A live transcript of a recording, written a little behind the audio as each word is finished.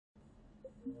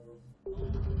We're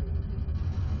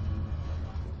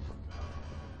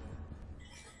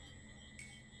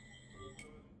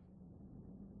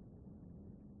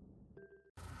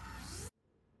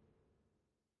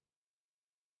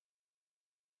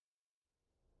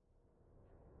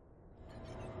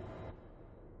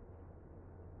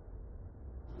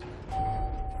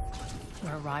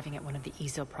arriving at one of the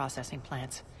ESO processing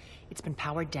plants. It's been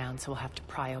powered down, so we'll have to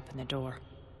pry open the door.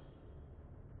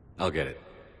 I'll get it.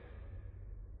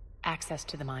 Access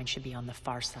to the mine should be on the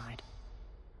far side.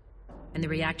 And the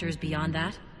reactor is beyond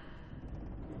that?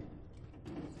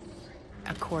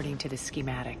 According to the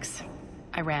schematics.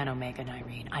 I ran Omega,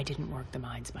 Irene. I didn't work the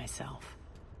mines myself.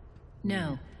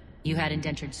 No. You had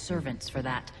indentured servants for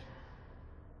that.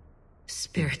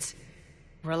 Spirits.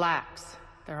 Relax.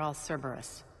 They're all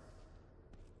Cerberus.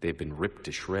 They've been ripped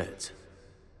to shreds.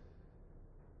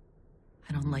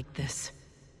 I don't like this.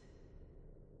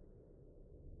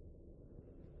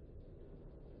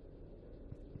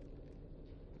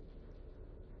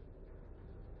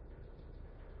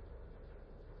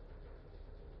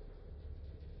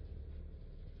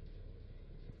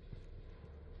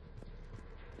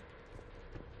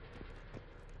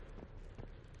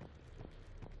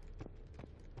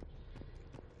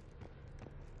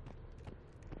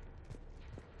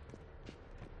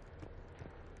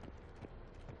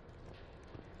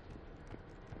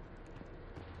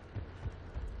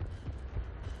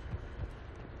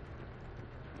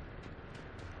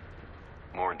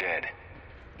 More dead.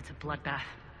 It's a bloodbath.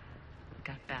 I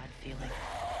got a bad feeling.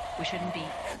 We shouldn't be...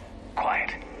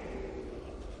 Quiet.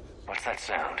 What's that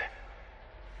sound?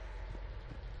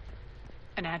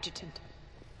 An adjutant.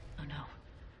 Oh no.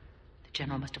 The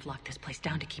General must have locked this place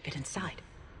down to keep it inside.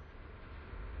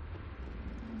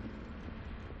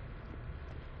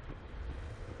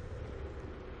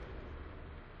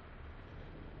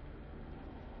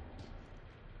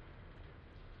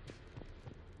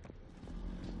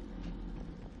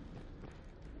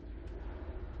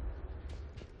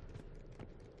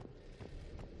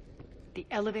 The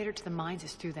elevator to the mines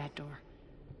is through that door.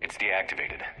 It's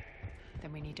deactivated.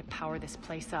 Then we need to power this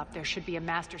place up. There should be a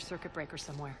master circuit breaker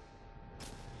somewhere.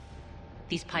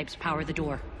 These pipes power the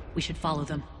door. We should follow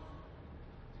them.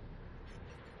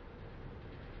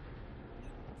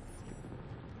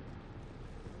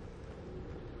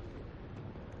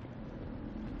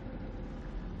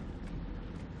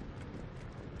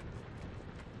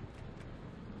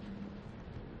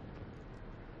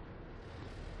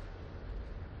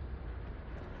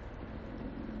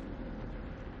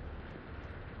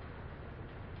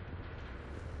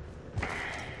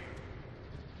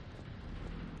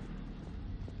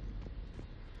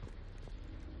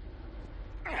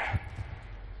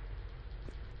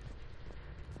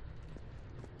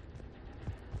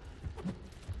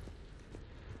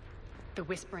 The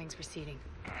whispering's receding.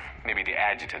 Maybe the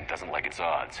adjutant doesn't like its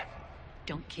odds.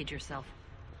 Don't kid yourself.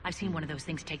 I've seen one of those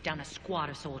things take down a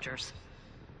squad of soldiers.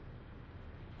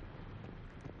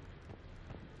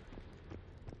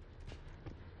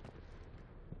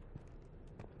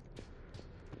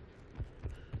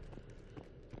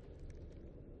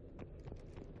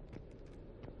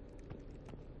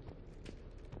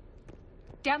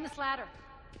 Down this ladder.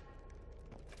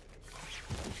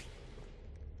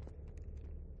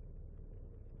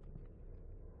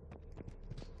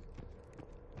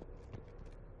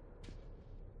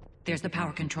 There's the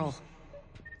power control.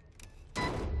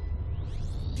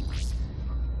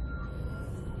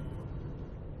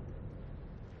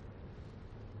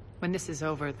 When this is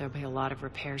over, there'll be a lot of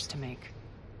repairs to make.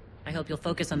 I hope you'll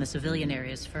focus on the civilian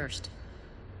areas first.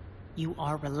 You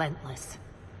are relentless.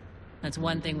 That's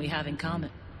one thing we have in common.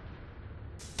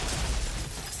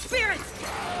 Spirits!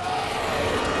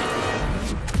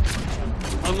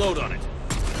 Unload on it.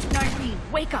 Irene,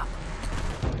 wake up!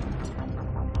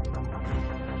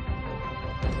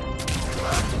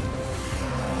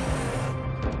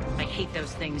 I hate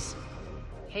those things.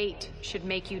 Hate should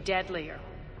make you deadlier.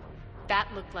 That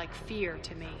looked like fear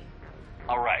to me.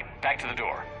 All right, back to the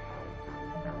door.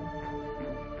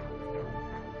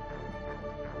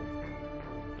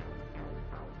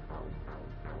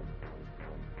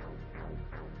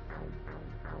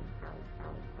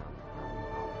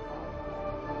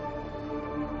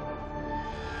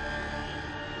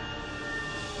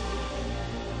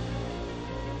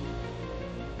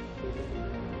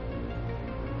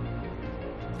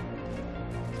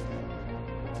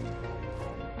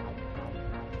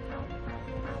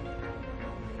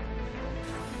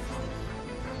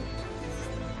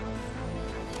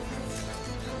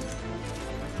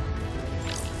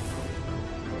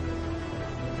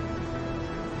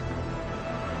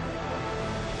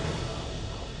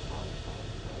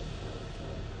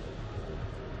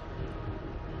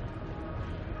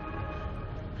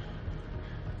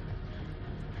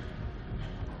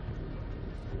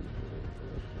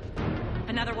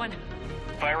 another one.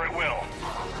 Fire at will.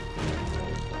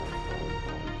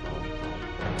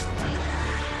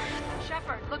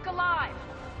 Shepard, look alive.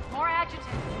 More adjutant.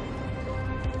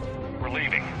 We're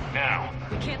leaving. Now.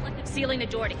 We can't let them sealing the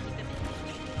door to keep them in.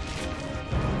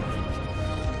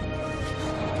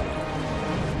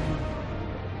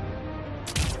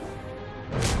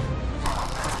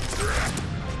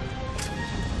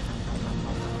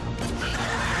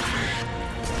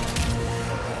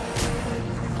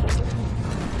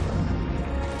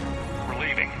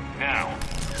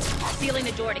 Sealing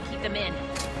the door to keep them in.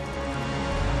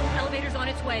 Elevator's on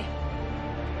its way.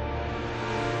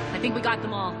 I think we got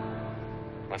them all.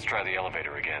 Let's try the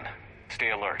elevator again. Stay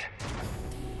alert.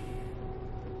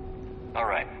 All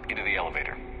right, into the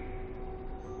elevator.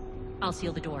 I'll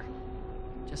seal the door,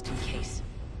 just in case.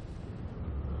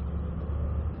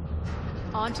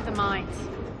 On to the mines.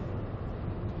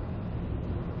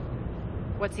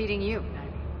 What's eating you?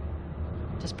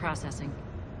 Just processing.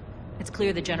 It's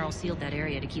clear the General sealed that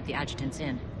area to keep the adjutants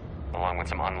in. Along with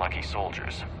some unlucky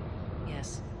soldiers.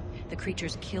 Yes. The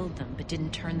creatures killed them, but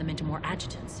didn't turn them into more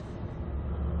adjutants.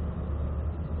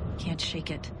 Can't shake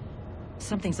it.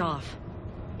 Something's off.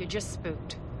 You're just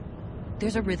spooked.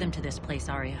 There's a rhythm to this place,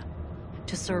 Arya.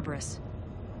 To Cerberus.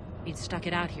 If you'd stuck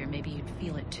it out here, maybe you'd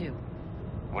feel it too.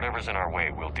 Whatever's in our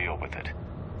way, we'll deal with it.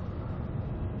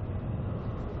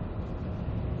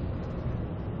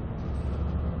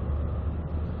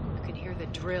 The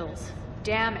drills.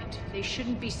 Damn it. They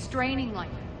shouldn't be straining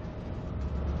like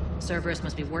that. Cerberus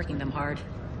must be working them hard.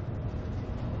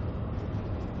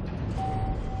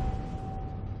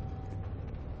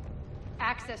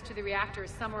 Access to the reactor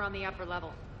is somewhere on the upper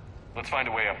level. Let's find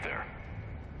a way up there.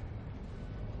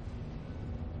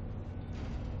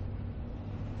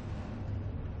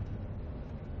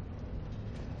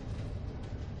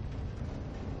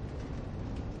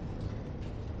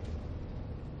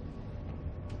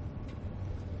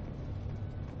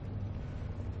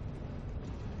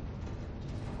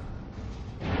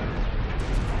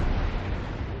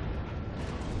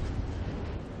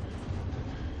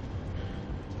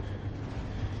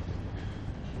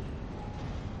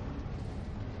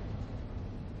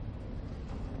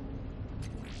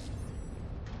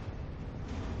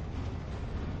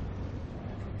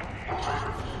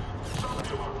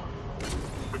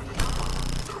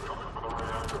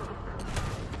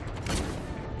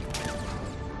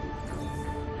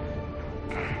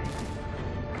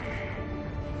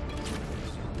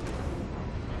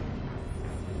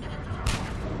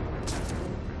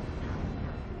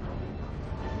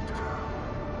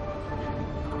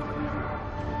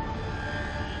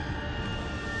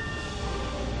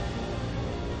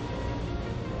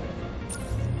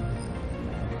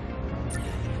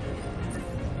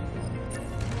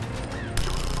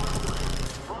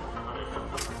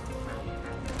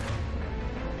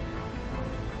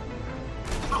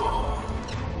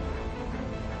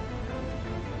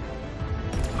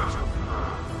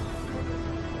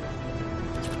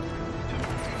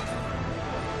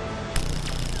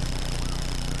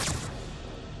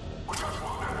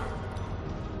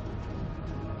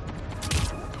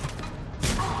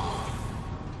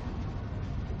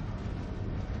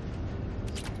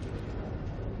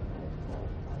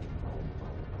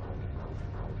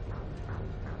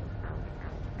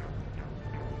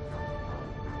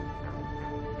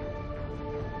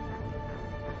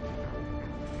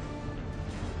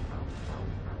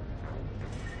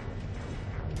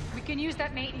 We can use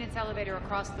that maintenance elevator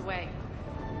across the way.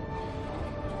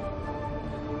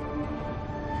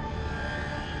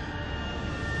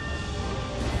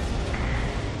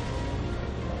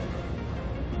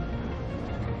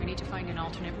 We need to find an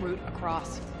alternate route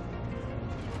across.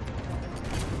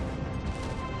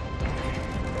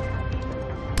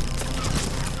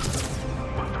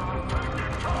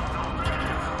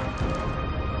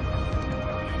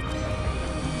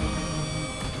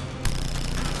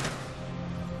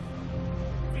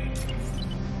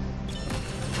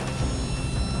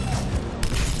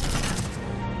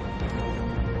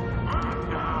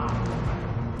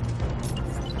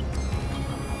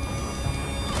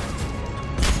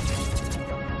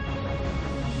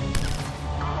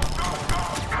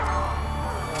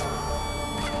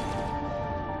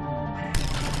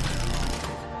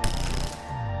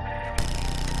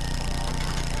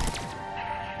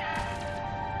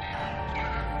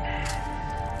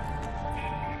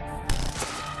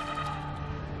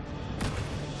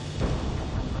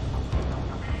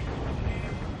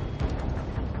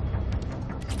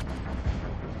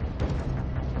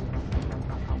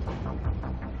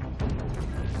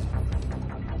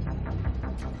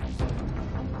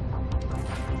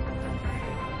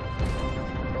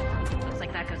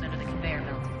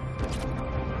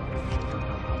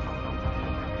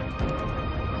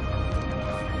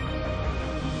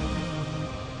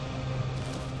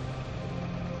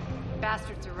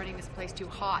 running this place too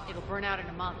hot. It'll burn out in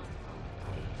a month.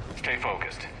 Stay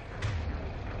focused.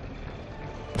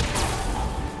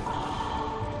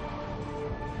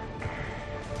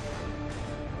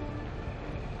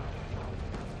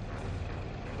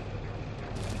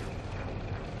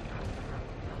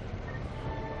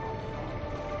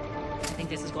 I think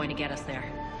this is going to get us there.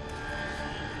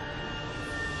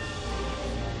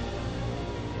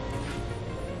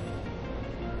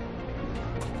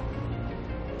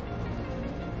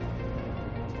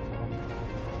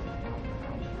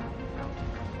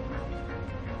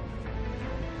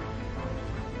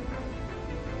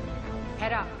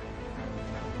 Head up.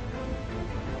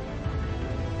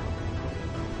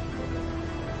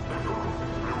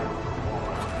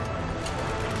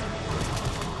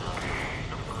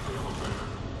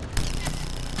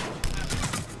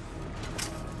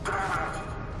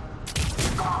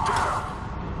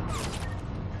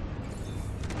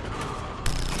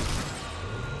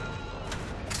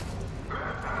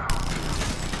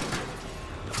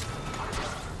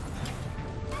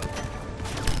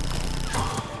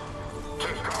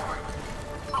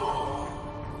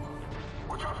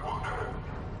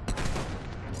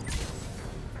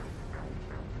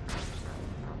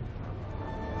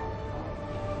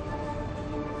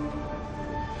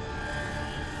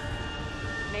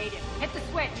 Hit the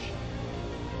switch!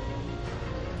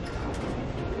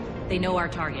 They know our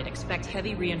target. Expect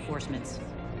heavy reinforcements.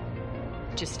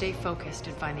 Just stay focused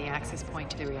and find the access point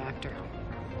to the reactor.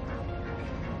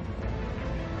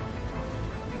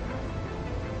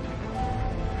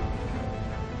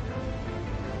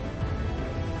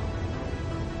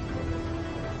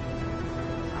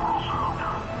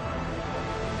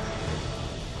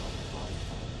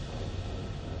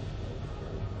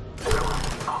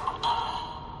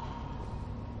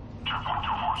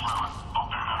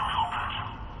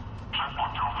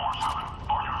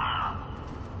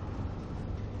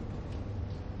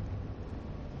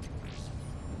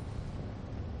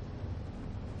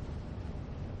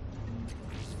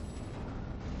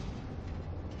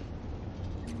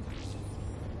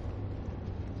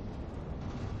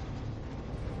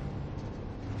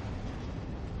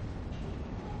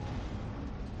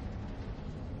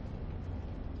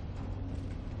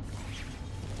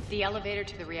 The elevator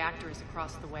to the reactor is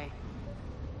across the way.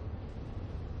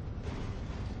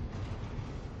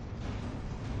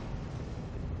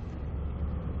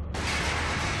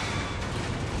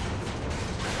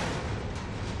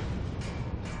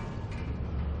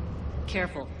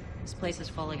 Careful. This place is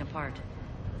falling apart.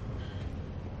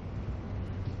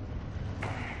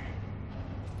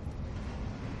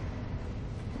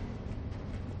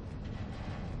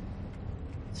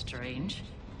 Strange.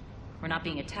 We're not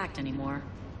being attacked anymore.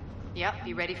 Yep,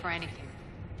 be ready for anything.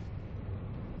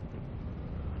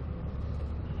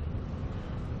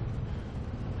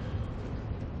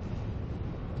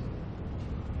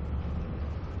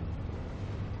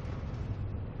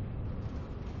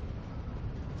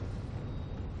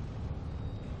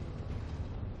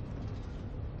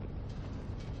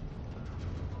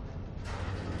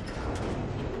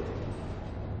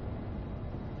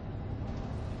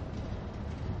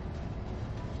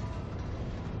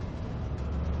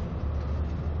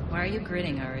 Why are you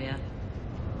grinning, Arya?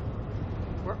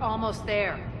 We're almost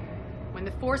there. When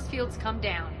the force fields come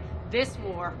down, this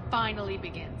war finally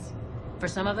begins. For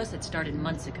some of us, it started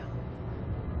months ago.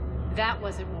 That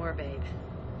wasn't war, babe.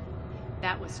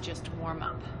 That was just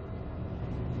warm-up.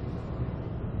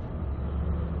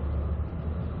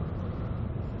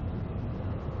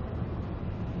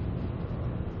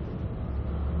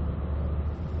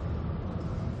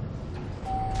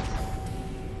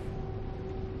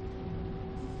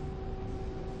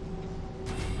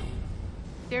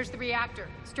 There's the reactor,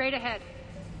 straight ahead.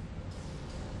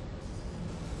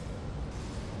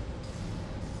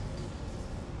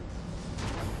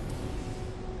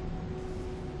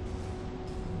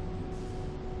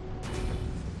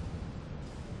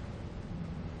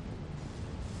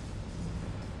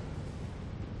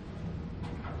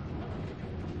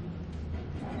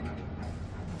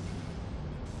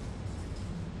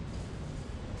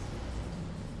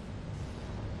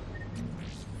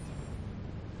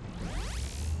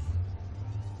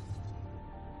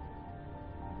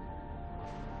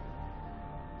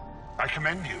 I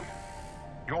commend you.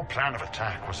 Your plan of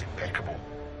attack was impeccable.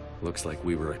 Looks like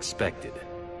we were expected.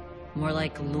 More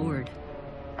like lured.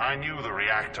 I knew the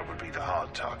reactor would be the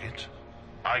hard target.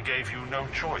 I gave you no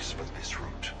choice but this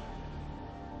route.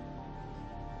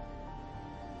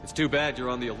 It's too bad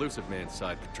you're on the elusive man's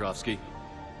side, Petrovsky.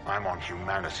 I'm on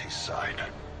humanity's side.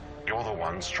 You're the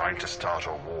ones trying to start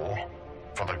a war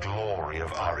for the glory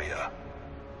of ARIYA.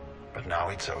 But now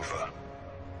it's over.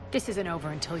 This isn't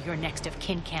over until your next of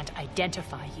kin can't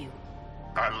identify you.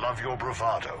 I love your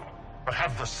bravado, but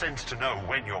have the sense to know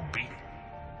when you're beaten.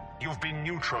 You've been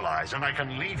neutralized, and I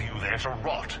can leave you there to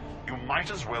rot. You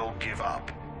might as well give up.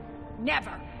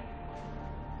 Never!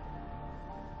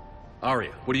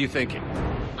 Aria, what are you thinking?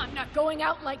 I'm not going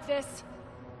out like this!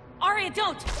 Aria,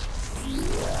 don't!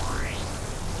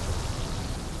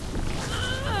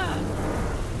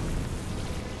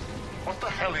 What the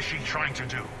hell is she trying to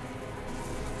do?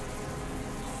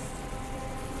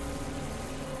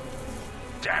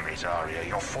 Damn it, Aria,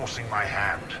 you're forcing my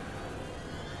hand.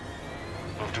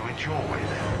 We'll do it your way,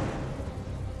 then.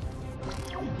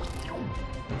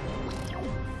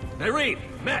 Irene!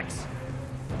 Max!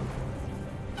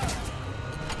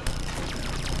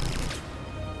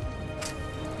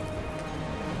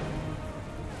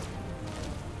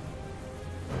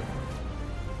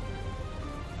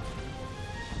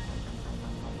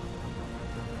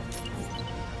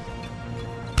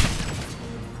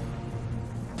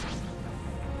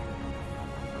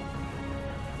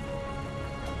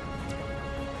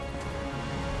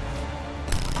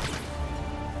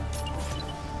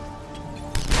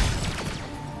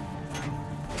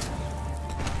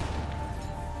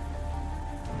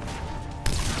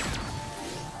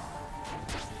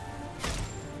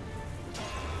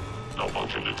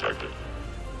 Malfunction detected.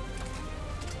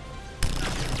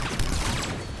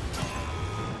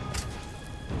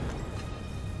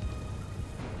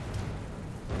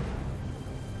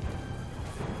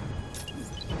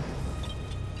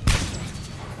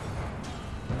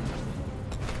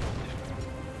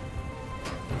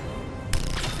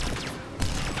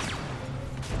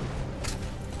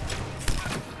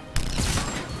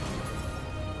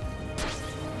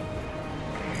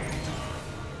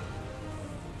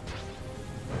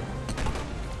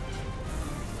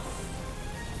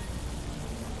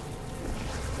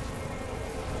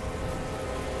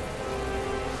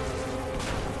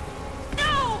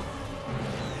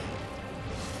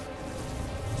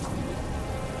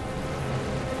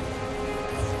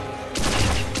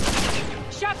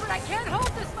 I can't hold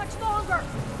this much longer!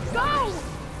 Go!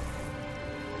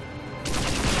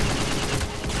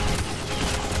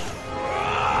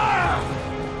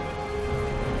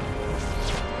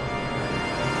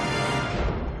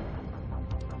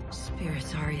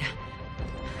 Spirits, Aria.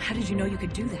 How did you know you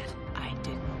could do that? I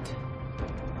didn't.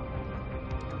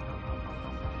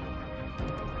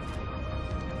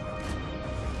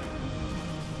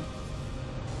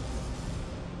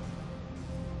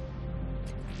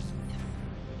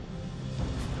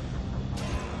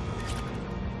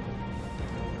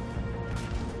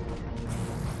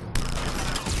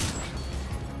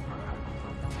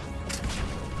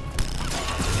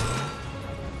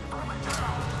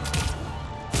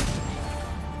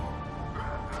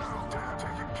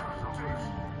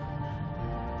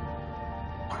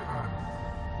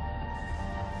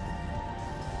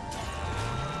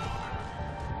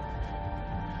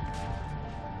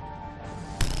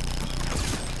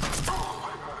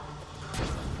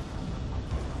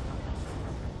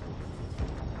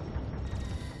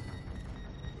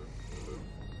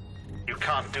 You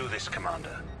can't do this,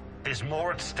 Commander. There's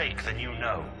more at stake than you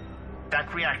know.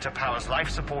 That reactor powers life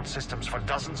support systems for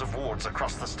dozens of wards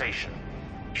across the station.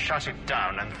 Shut it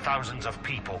down and thousands of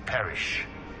people perish.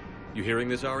 You hearing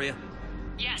this, Aria?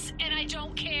 Yes, and I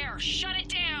don't care. Shut it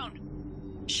down!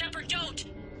 Shepard, don't!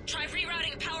 Try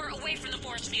rerouting power away from the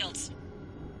force fields.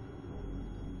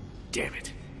 Damn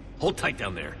it. Hold tight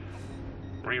down there.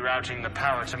 Rerouting the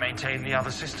power to maintain the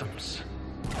other systems.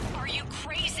 Are you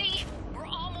crazy? We're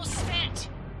almost spent.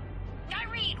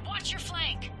 Irene, watch your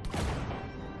flank.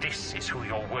 This is who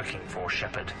you're working for,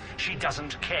 Shepard. She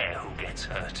doesn't care who gets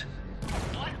hurt.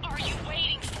 What are you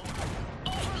waiting for?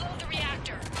 Overload the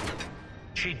reactor.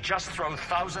 She'd just throw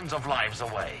thousands of lives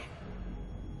away.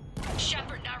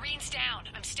 Shepard, Irene's down.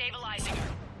 I'm stabilizing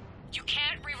her. You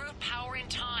can't reroute power in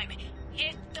time.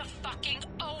 Hit the fucking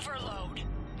overload.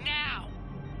 Now!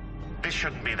 This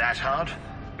shouldn't be that hard.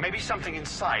 Maybe something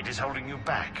inside is holding you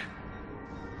back.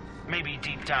 Maybe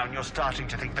deep down you're starting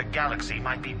to think the galaxy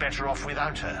might be better off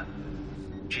without her.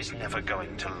 She's never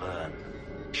going to learn.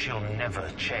 She'll never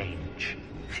change.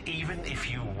 Even if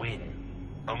you win,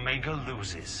 Omega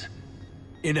loses.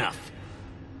 Enough.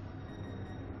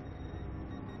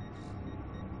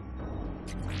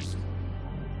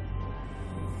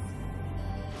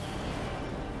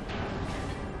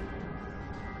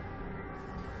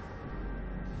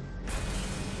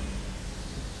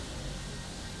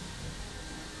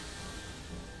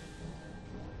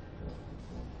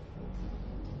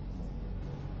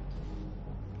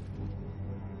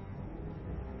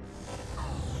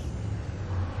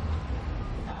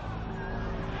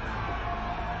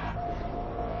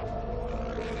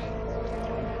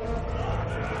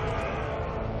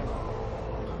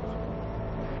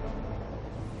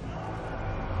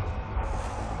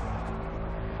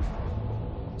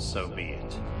 So be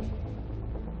it.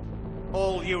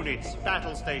 All units,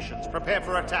 battle stations, prepare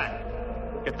for attack.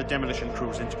 Get the demolition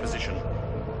crews into position.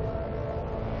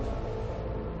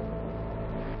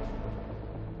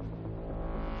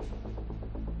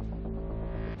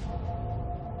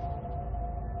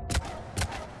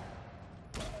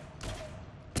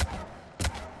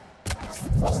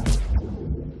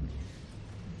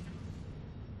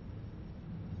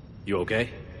 You okay?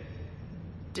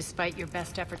 Despite your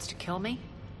best efforts to kill me,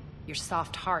 your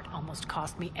soft heart almost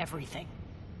cost me everything.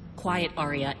 Quiet,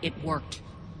 Arya. It worked.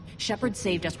 Shepard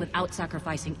saved us without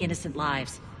sacrificing innocent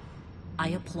lives. I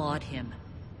applaud him.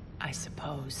 I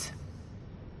suppose.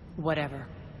 Whatever.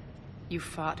 You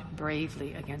fought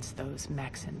bravely against those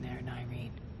mechs in there, Nyreen.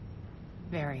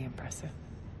 Very impressive.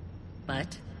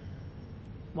 But?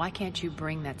 Why can't you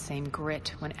bring that same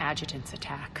grit when adjutants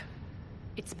attack?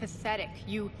 It's pathetic.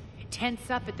 You tense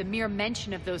up at the mere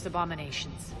mention of those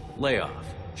abominations. Lay off.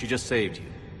 She just saved you.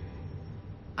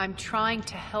 I'm trying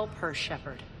to help her,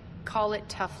 Shepard. Call it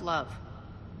tough love.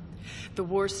 The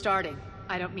war's starting.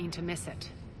 I don't mean to miss it.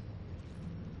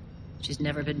 She's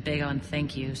never been big on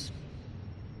thank yous.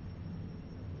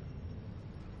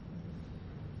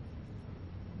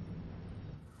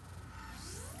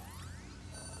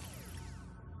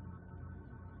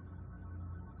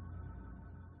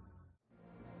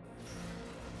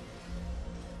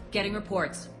 Getting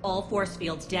reports. All force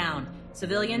fields down.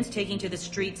 Civilians taking to the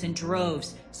streets in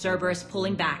droves. Cerberus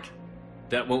pulling back.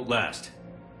 That won't last.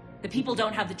 The people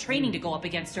don't have the training to go up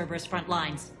against Cerberus front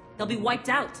lines. They'll be wiped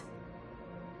out.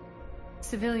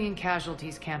 Civilian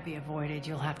casualties can't be avoided.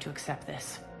 You'll have to accept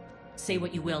this. Say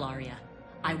what you will, Arya.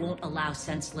 I won't allow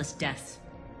senseless deaths.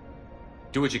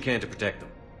 Do what you can to protect them.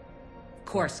 Of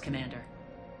course, Commander.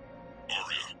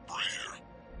 Arya, Bray here.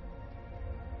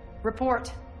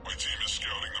 Report. My team is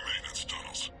scouting the maintenance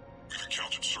tunnels. We've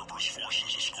encountered Cerberus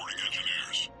forces escorting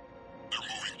engineers. They're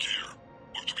moving gear.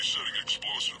 Look to be setting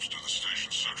explosives to the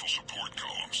station's central support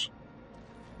columns.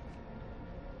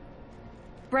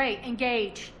 Bray,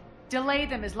 engage. Delay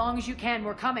them as long as you can.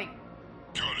 We're coming.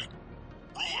 Got it.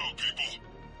 Roll out, people.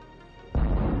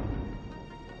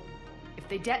 If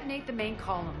they detonate the main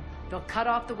column, they'll cut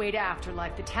off the way to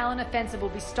Afterlife. The Talon offensive will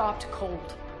be stopped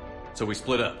cold. So we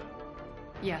split up.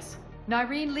 Yes.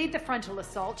 Nyreen, lead the frontal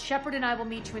assault. Shepard and I will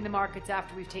meet you in the markets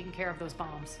after we've taken care of those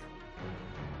bombs.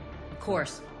 Of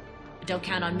course. But don't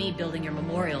count on me building your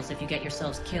memorials if you get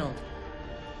yourselves killed.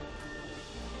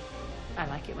 I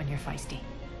like it when you're feisty.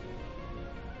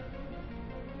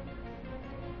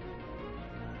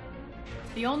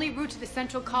 The only route to the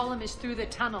central column is through the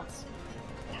tunnels.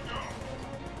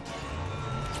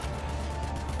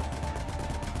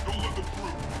 Don't let them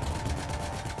through.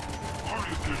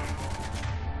 Arya's here.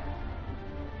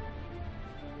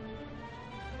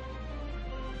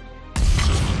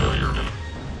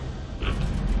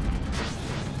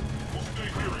 We'll stay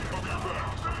here and cover your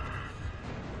backs.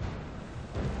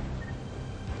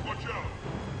 Watch out.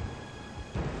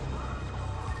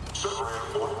 Send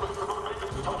reinforcements to the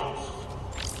maintenance tunnels.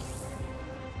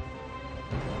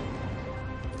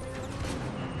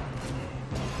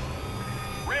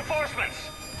 Reinforcements!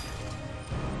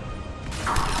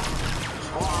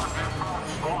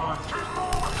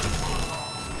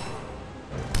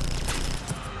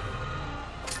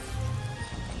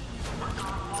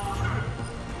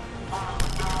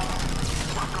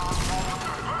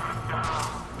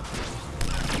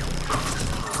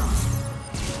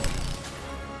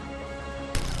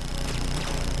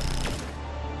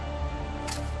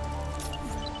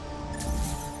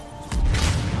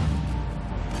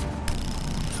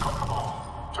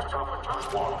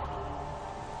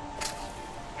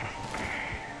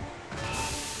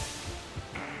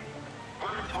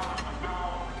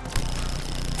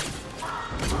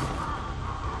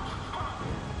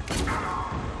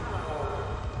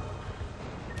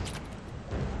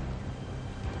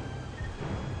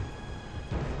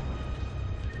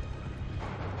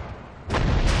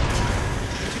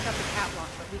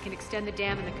 Extend the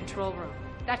dam in the control room.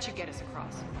 That should get us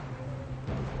across.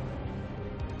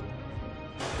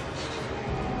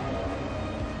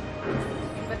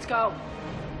 Let's go.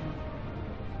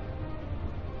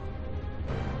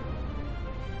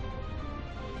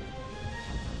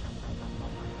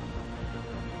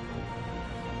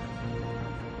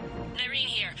 Nyreen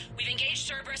here. We've engaged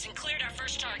Cerberus and cleared our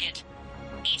first target.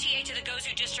 ETA to the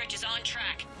Gozu district is on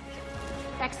track.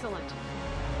 Excellent.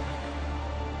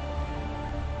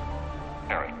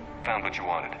 Alright, found what you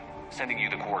wanted. Sending you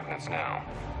the coordinates now.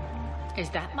 Is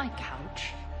that my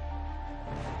couch?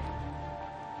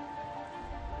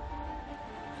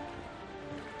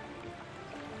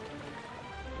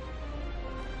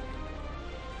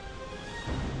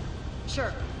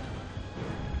 Sure.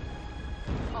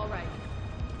 All right.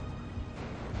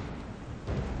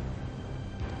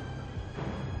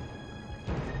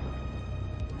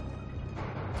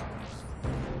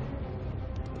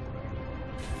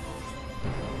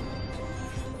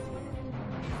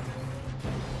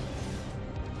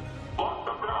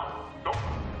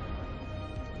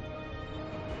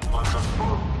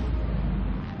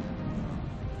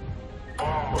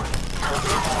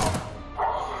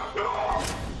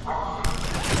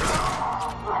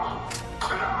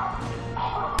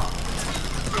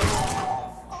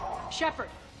 Shepard,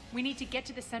 we need to get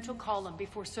to the central column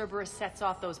before Cerberus sets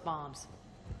off those bombs.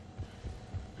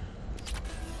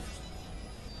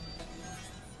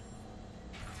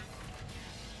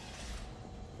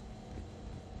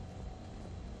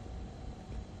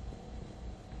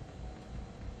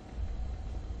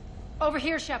 Over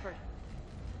here, Shepard.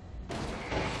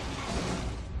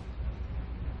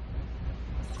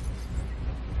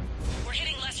 We're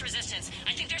hitting less resistance.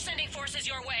 I think they're sending forces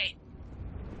your way.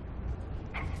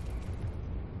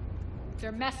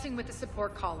 They're messing with the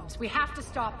support columns. We have to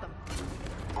stop them.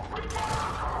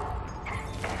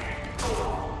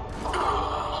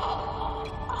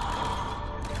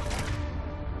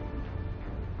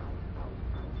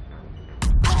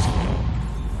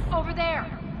 Over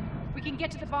there! We can get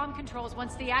to the bomb controls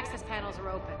once the access panels are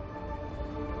open.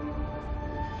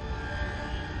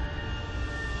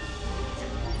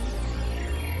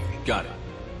 Got it.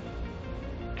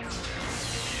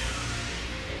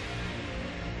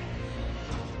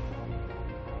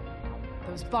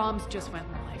 Those bombs just went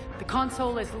live. The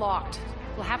console is locked.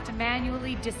 We'll have to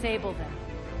manually disable them.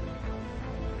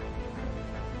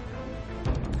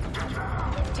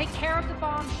 Take care of the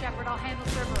bombs, Shepard. I'll handle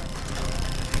Cerberus.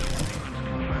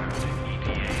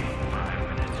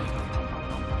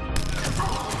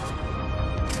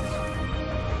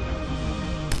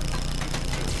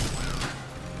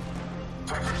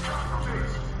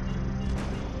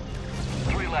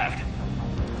 Three left.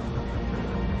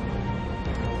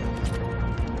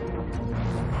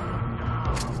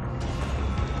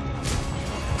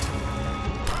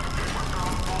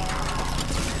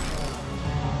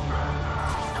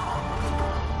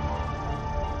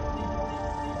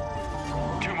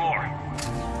 Two more.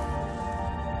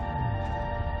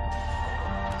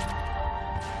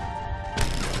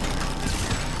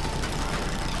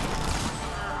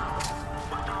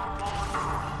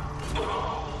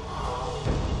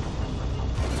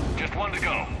 Just one to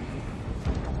go.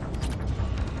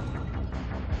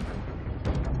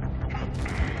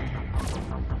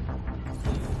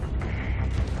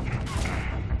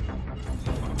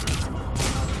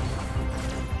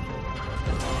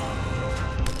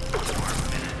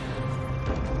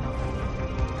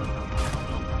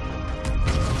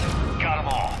 Got them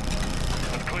all.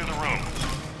 Let's clear the room.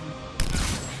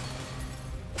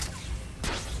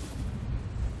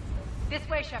 This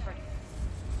way, Shepard.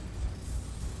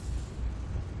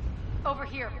 Over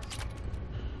here.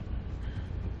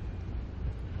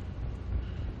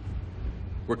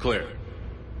 We're clear.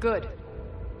 Good.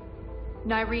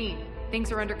 Nyreen,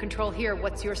 things are under control here.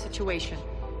 What's your situation?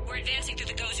 We're advancing through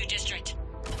the Gozu district.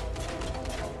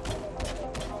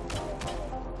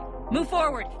 Move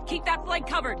forward. Keep that flank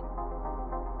covered.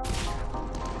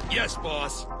 Yes,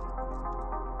 boss.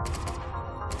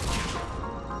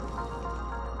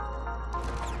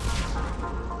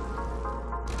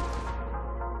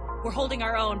 We're holding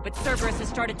our own, but Cerberus has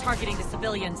started targeting the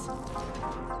civilians.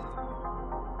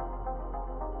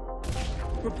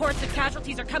 Reports of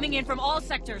casualties are coming in from all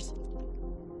sectors.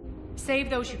 Save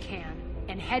those you can,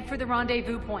 and head for the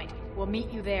rendezvous point. We'll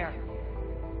meet you there.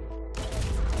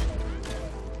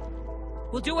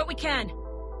 We'll do what we can.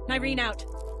 Nyreen out.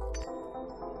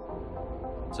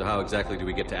 So how exactly do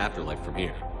we get to Afterlife from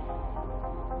here?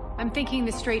 I'm thinking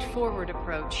the straightforward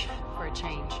approach for a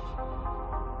change.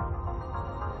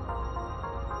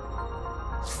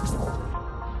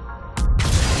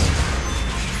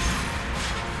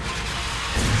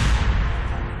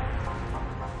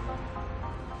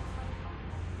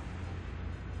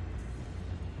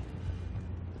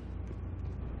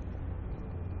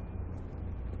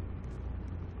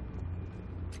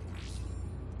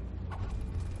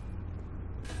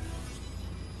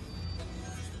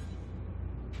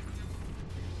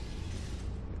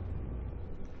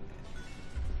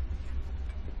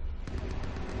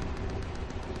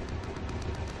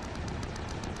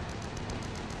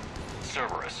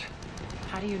 Cerberus.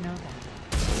 How do you know that?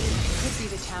 Could be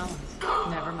the Talons.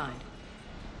 Never mind.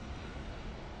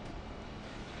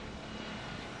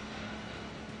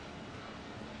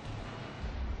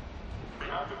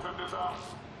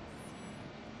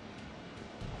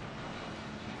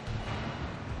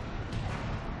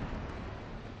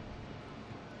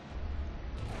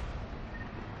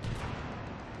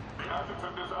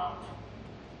 adjutant is out.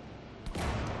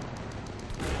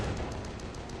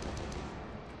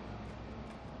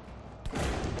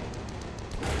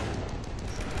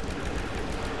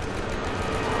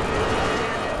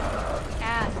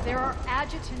 There are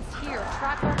adjutants here.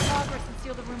 Track our progress and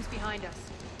seal the rooms behind us.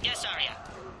 Yes, Arya.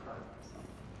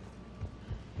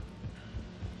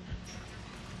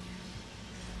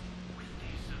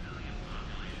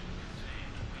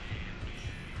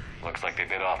 Looks like they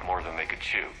bit off more than they could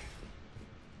chew.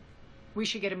 We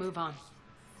should get a move on.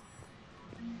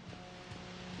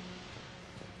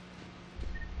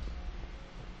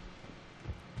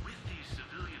 With the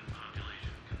civilian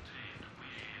population contained, we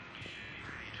should be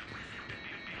ready to...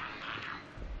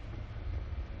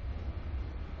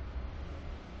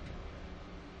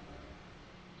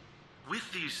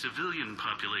 With the civilian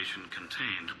population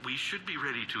contained, we should be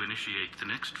ready to initiate the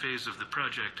next phase of the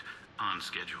project on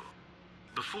schedule.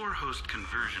 Before host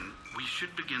conversion, we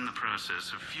should begin the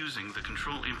process of fusing the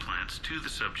control implants to the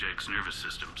subject's nervous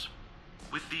systems.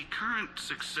 With the current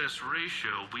success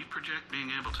ratio, we project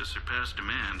being able to surpass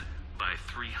demand by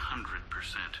 300%.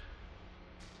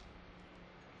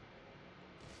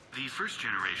 The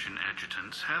first-generation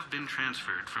adjutants have been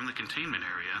transferred from the containment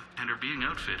area and are being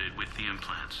outfitted with the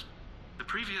implants. The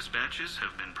previous batches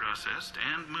have been processed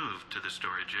and moved to the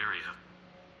storage area.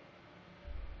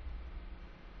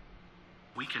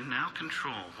 We can now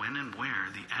control when and where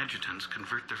the adjutants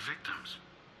convert their victims.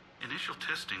 Initial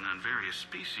testing on various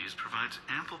species provides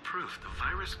ample proof the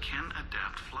virus can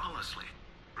adapt flawlessly,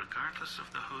 regardless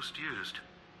of the host used.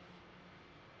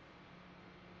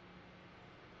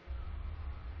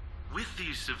 With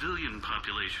the civilian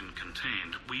population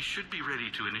contained, we should be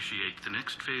ready to initiate the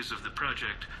next phase of the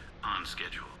project on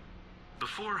schedule.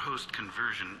 Before host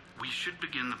conversion, we should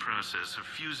begin the process of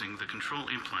fusing the control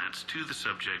implants to the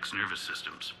subject's nervous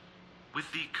systems.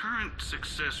 With the current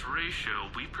success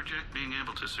ratio, we project being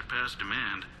able to surpass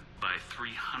demand by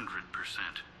 300%.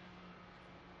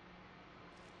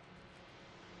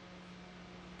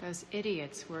 Those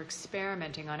idiots were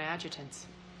experimenting on adjutants.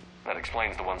 That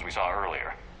explains the ones we saw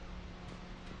earlier.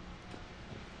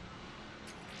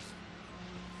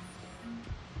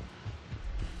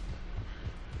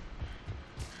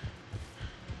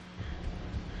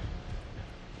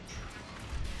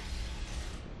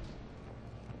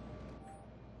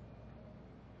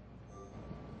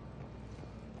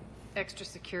 Extra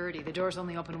security. The doors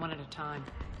only open one at a time.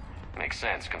 Makes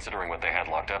sense, considering what they had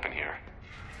locked up in here.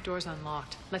 Door's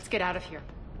unlocked. Let's get out of here.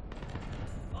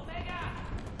 Omega!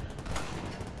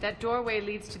 That doorway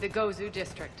leads to the Gozu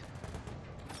district.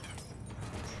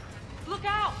 Look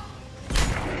out!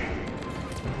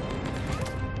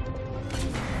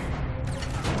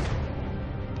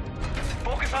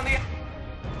 Focus on the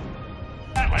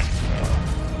Atlas!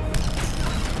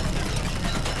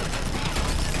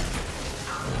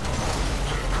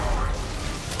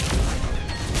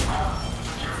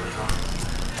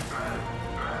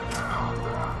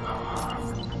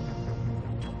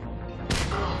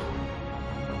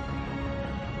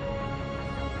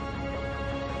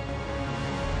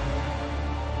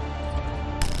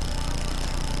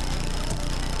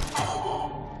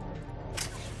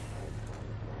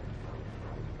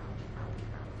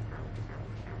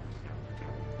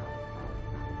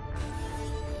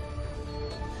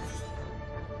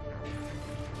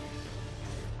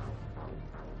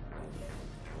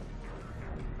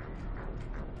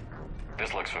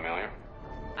 This looks familiar.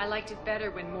 I liked it better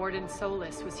when Morden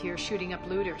Solis was here shooting up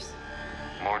looters.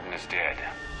 Morden is dead.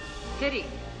 Pity.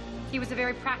 He was a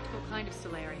very practical kind of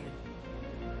Solarian.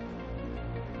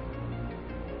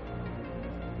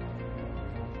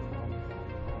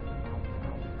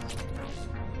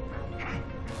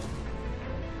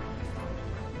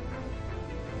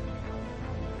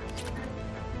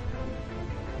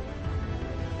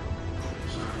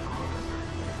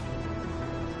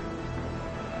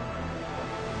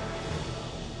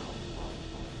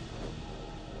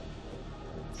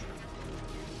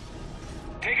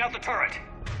 Take out the turret!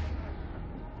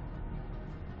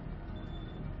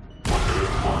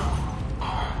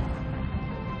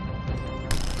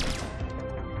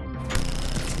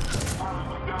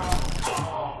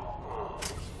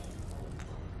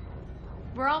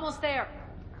 We're almost there.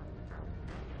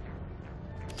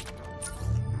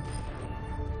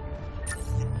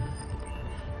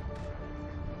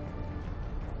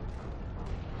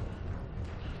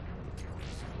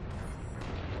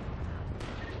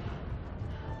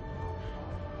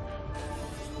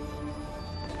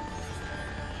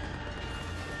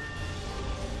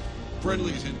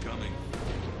 Friendly's incoming.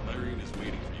 Irene is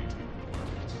waiting for you two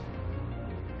apartments.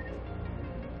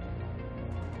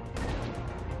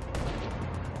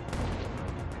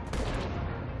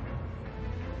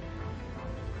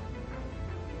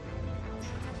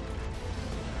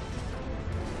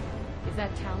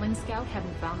 that Talon scout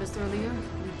hadn't found us earlier,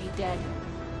 we'd be dead.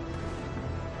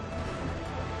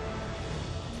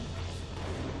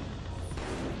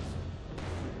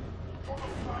 For the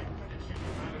fact that its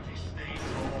humanity stays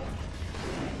wrong.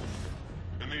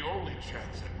 And the only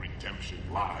chance at redemption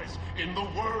lies in the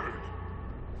Word.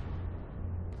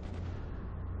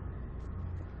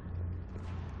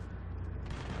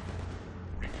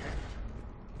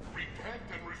 Repent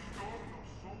and restore your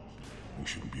souls. We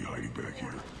shouldn't be hiding back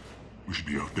here. We should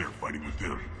be out there fighting with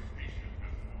them.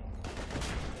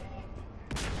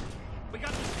 We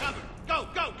got this covered. Go,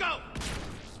 go, go!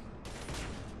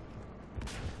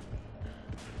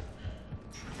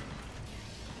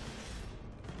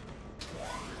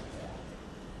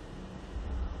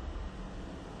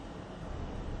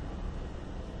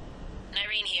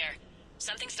 Irene here.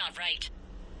 Something's not right.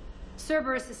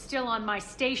 Cerberus is still on my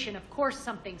station. Of course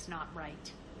something's not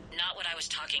right. Not what I was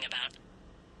talking about.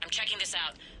 I'm checking this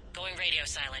out. Going radio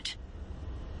silent.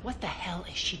 What the hell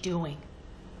is she doing?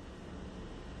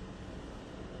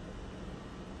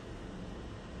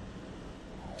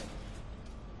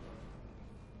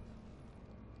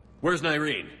 Where's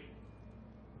Irene?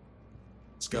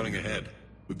 Scouting ahead.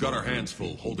 We've got our hands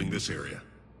full holding this area.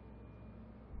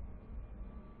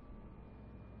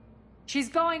 She's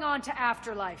going on to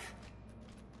Afterlife.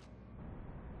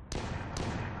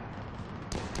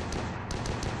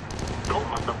 Don't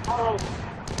let them fall.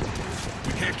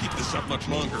 We can't keep this up much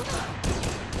longer.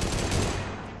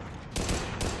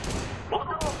 Look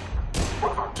out!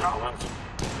 What about Talons?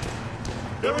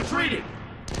 They're retreating!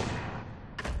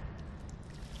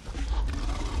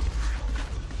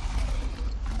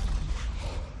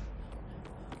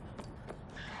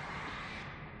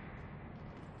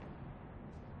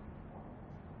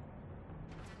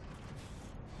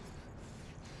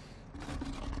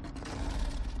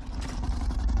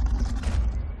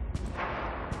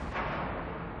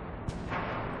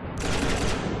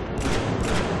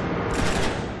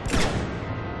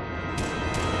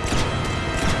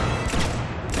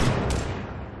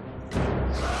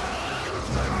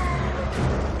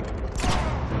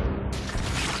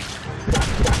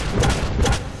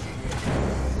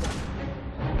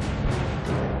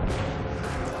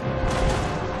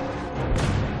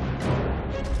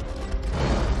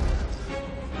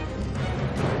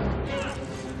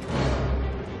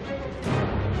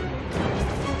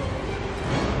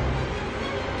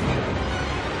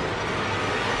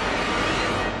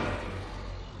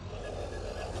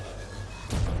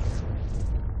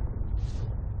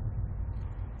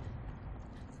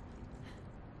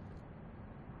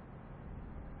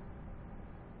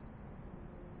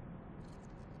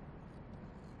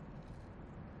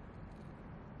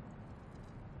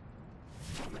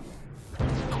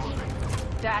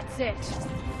 That's it.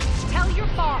 Tell your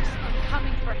boss I'm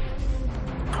coming for him.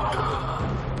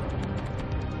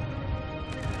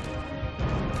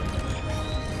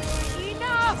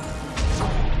 Enough!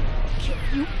 Kill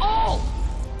you all!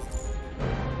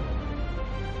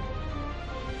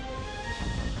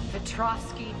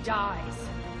 Petrovsky dies.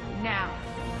 Now.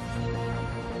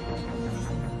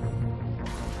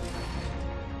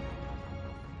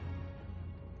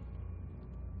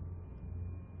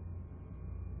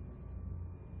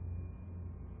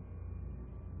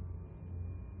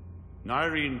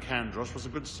 Irene Kandros was a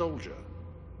good soldier.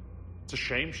 It's a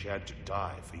shame she had to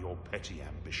die for your petty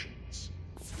ambitions.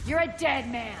 You're a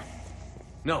dead man.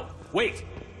 No, wait!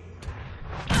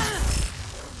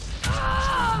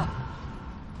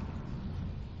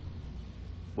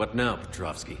 What now,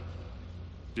 Petrovsky?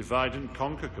 Divide and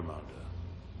conquer, Commander.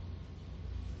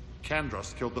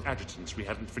 Kandros killed the adjutants we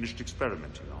hadn't finished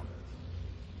experimenting on.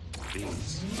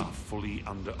 These are fully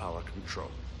under our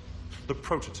control. The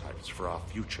prototypes for our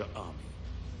future army.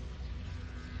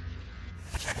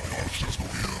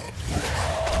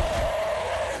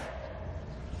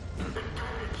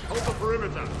 Hold the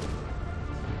perimeter.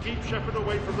 Keep Shepard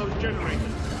away from those generators.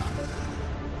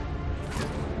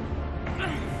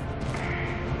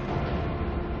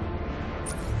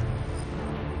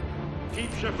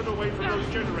 Keep Shepard away from those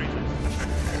generators.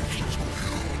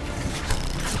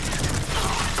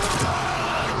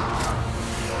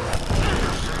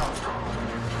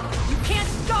 You can't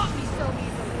stop me so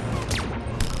easily.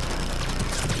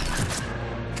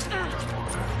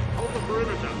 Hold the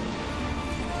perimeter.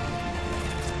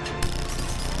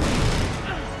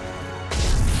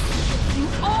 You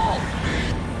all!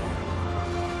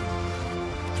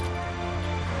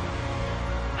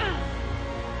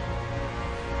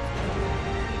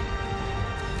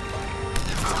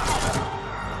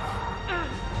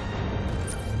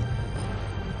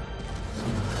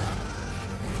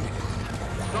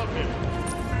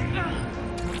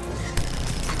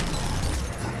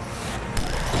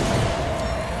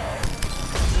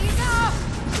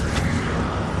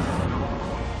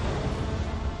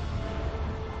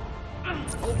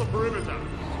 perimeter.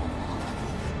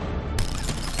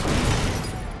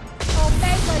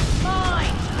 Omega's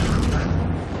mine!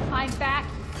 I'm back,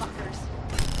 you fuckers.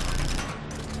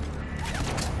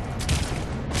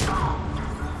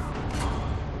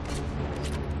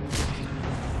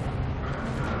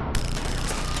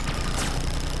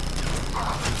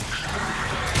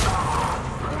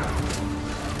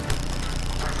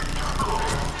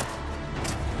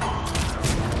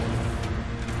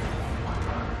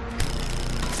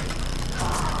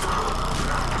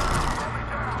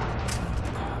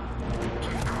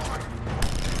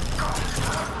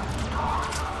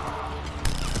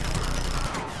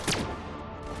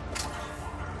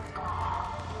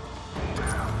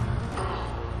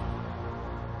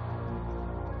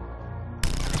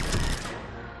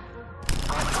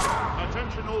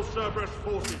 Attention all Cerberus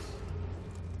forces.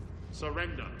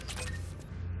 Surrender.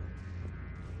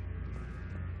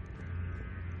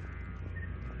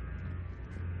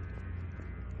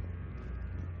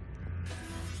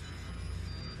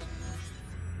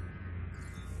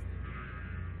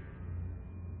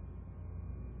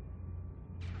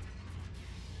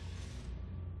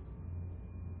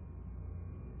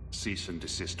 Cease and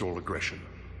desist all aggression.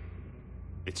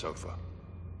 It's over.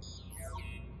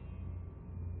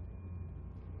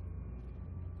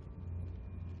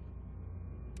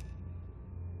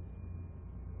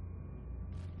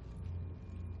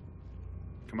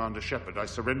 Commander Shepard, I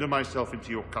surrender myself into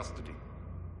your custody.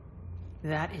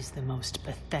 That is the most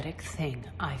pathetic thing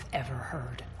I've ever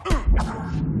heard.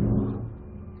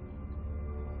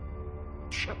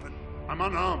 Shepard, I'm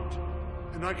unarmed,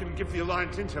 and I can give the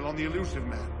Alliance intel on the elusive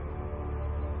man.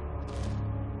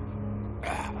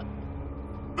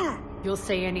 You'll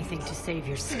say anything to save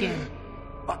your skin.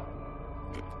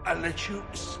 I let you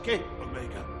escape,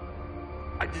 Omega.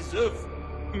 I deserve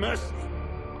mercy.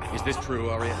 Is this true,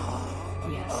 Arya?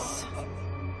 Yes.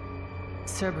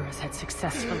 Cerberus had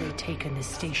successfully taken this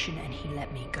station and he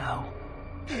let me go.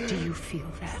 Do you feel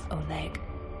that, Oleg?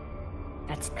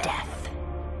 That's death.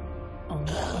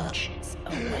 Only inches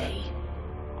away.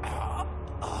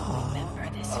 Remember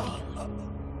this feeling.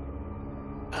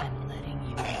 I'm letting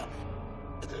you live.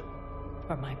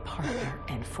 For my partner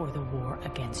and for the war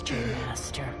against your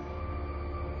master.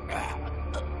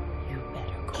 You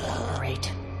better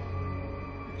cooperate.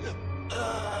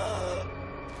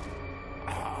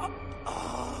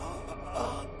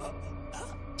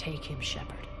 Take him,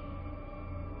 Shepard.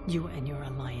 You and your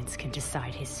alliance can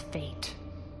decide his fate.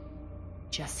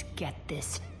 Just get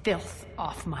this filth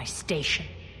off my station.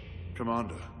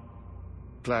 Commander,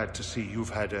 glad to see you've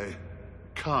had a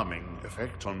calming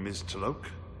effect on Ms. T'Loak.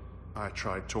 I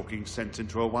tried talking sense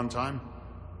into her one time.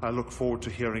 I look forward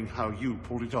to hearing how you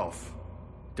pulled it off.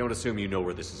 Don't assume you know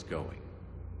where this is going.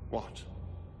 What?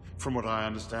 From what I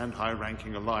understand,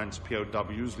 high-ranking Alliance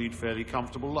POWs lead fairly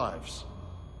comfortable lives.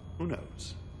 Who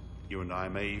knows? You and I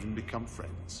may even become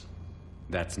friends.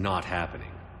 That's not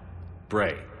happening.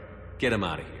 Bray, get him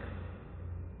out of here.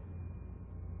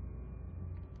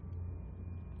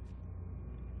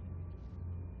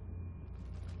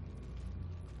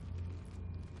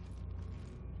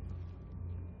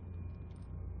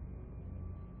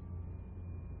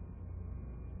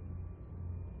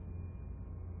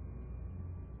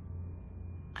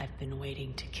 I've been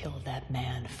waiting to kill that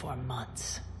man for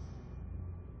months.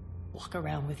 Walk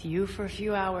around with you for a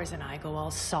few hours and I go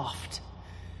all soft.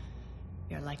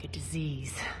 You're like a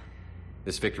disease.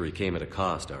 This victory came at a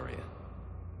cost, Arya.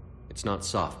 It's not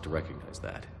soft to recognize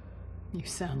that. You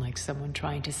sound like someone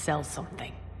trying to sell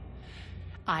something.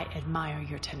 I admire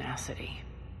your tenacity.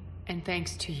 And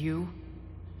thanks to you,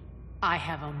 I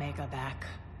have Omega back.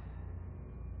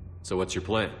 So what's your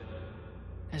plan?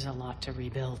 There's a lot to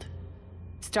rebuild.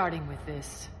 Starting with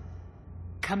this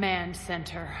command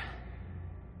center.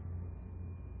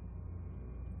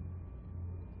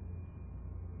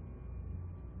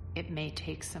 It may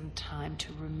take some time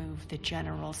to remove the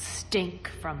general stink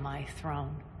from my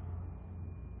throne.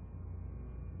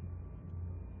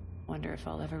 Wonder if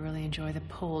I'll ever really enjoy the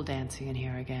pole dancing in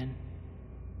here again.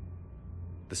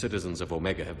 The citizens of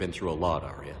Omega have been through a lot,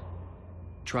 Arya.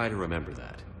 Try to remember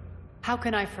that. How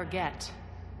can I forget?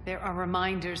 There are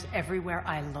reminders everywhere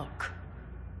I look.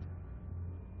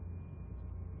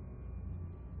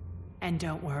 And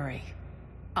don't worry,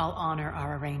 I'll honor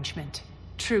our arrangement.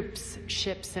 Troops,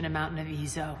 ships, and a mountain of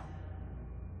Ezo.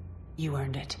 You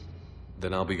earned it.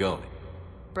 Then I'll be going.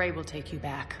 Bray will take you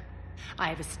back. I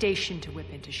have a station to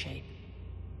whip into shape.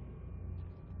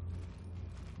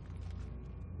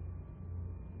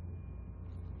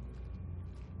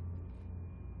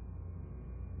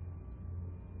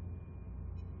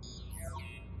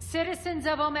 Citizens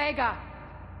of Omega,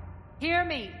 hear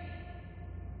me.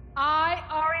 I,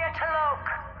 Arya Talok,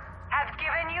 have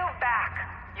given you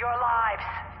back your lives.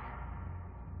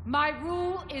 My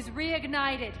rule is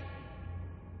reignited.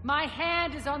 My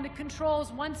hand is on the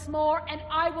controls once more, and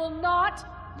I will not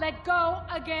let go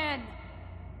again.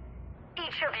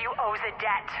 Each of you owes a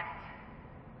debt.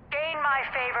 Gain my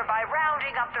favor by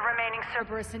rounding up the remaining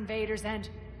Cerberus invaders, and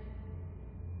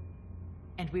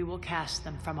we will cast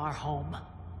them from our home.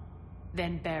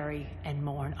 Then bury and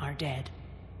mourn our dead.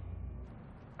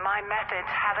 My methods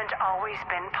haven't always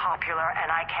been popular,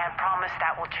 and I can't promise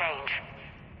that will change.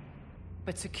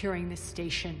 But securing this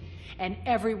station and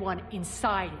everyone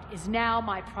inside it is now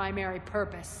my primary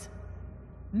purpose.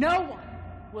 No one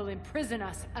will imprison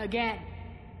us again.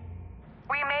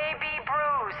 We may be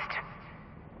bruised.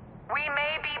 We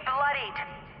may be bloodied.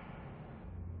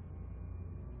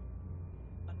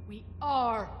 But we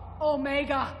are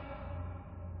Omega.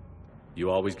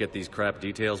 You always get these crap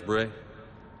details, Bray?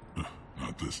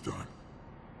 Not this time.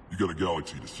 You got a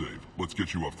galaxy to save. Let's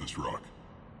get you off this rock.